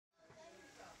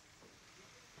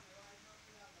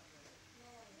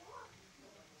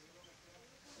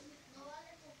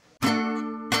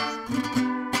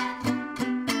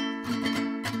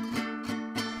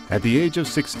At the age of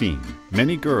 16,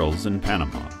 many girls in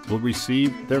Panama will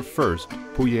receive their first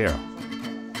pollera.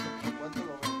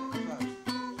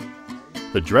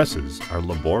 The dresses are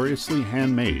laboriously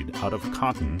handmade out of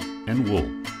cotton and wool.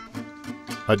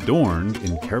 Adorned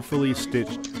in carefully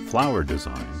stitched flower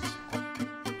designs,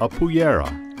 a pollera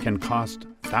can cost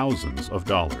thousands of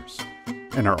dollars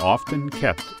and are often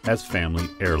kept as family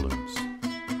heirlooms.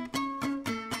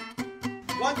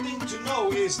 One thing to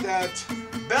know is that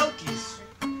Belkis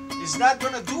is not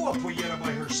going to do a pollera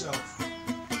by herself.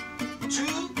 2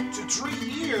 to 3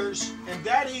 years, and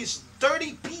that is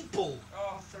 30 people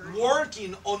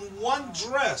working on one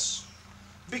dress.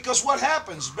 Because what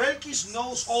happens, Belkis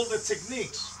knows all the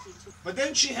techniques, but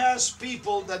then she has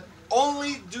people that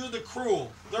only do the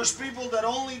crewel. There's people that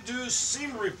only do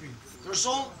seam ripping. There's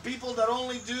people that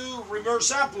only do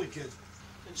reverse applique.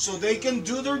 So they can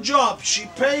do their job, she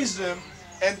pays them,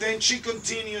 and then she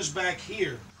continues back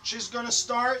here. She's gonna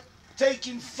start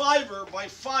taking fiber by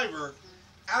fiber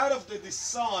out of the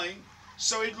design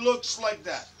so it looks like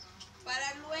that.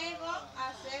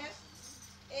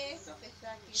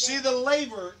 See the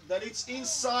labor that it's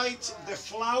inside the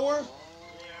flower?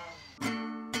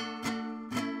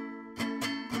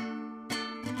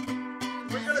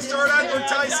 We're gonna start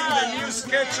advertising the new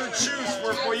Skechers shoes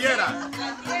for pollera.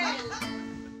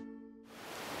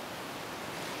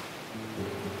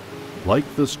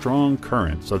 Like the strong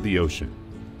currents of the ocean,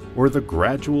 or the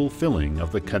gradual filling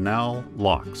of the canal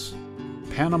locks,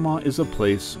 Panama is a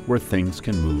place where things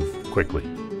can move quickly,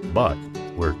 but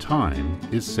where time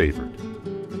is savored.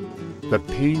 The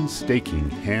painstaking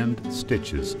hand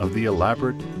stitches of the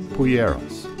elaborate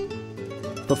polleras,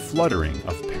 the fluttering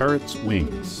of parrots'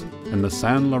 wings in the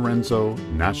San Lorenzo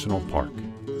National Park,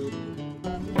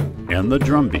 and the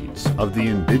drumbeats of the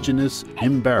indigenous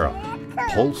Imbera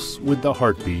pulse with the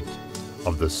heartbeat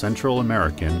of the Central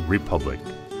American Republic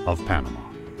of Panama.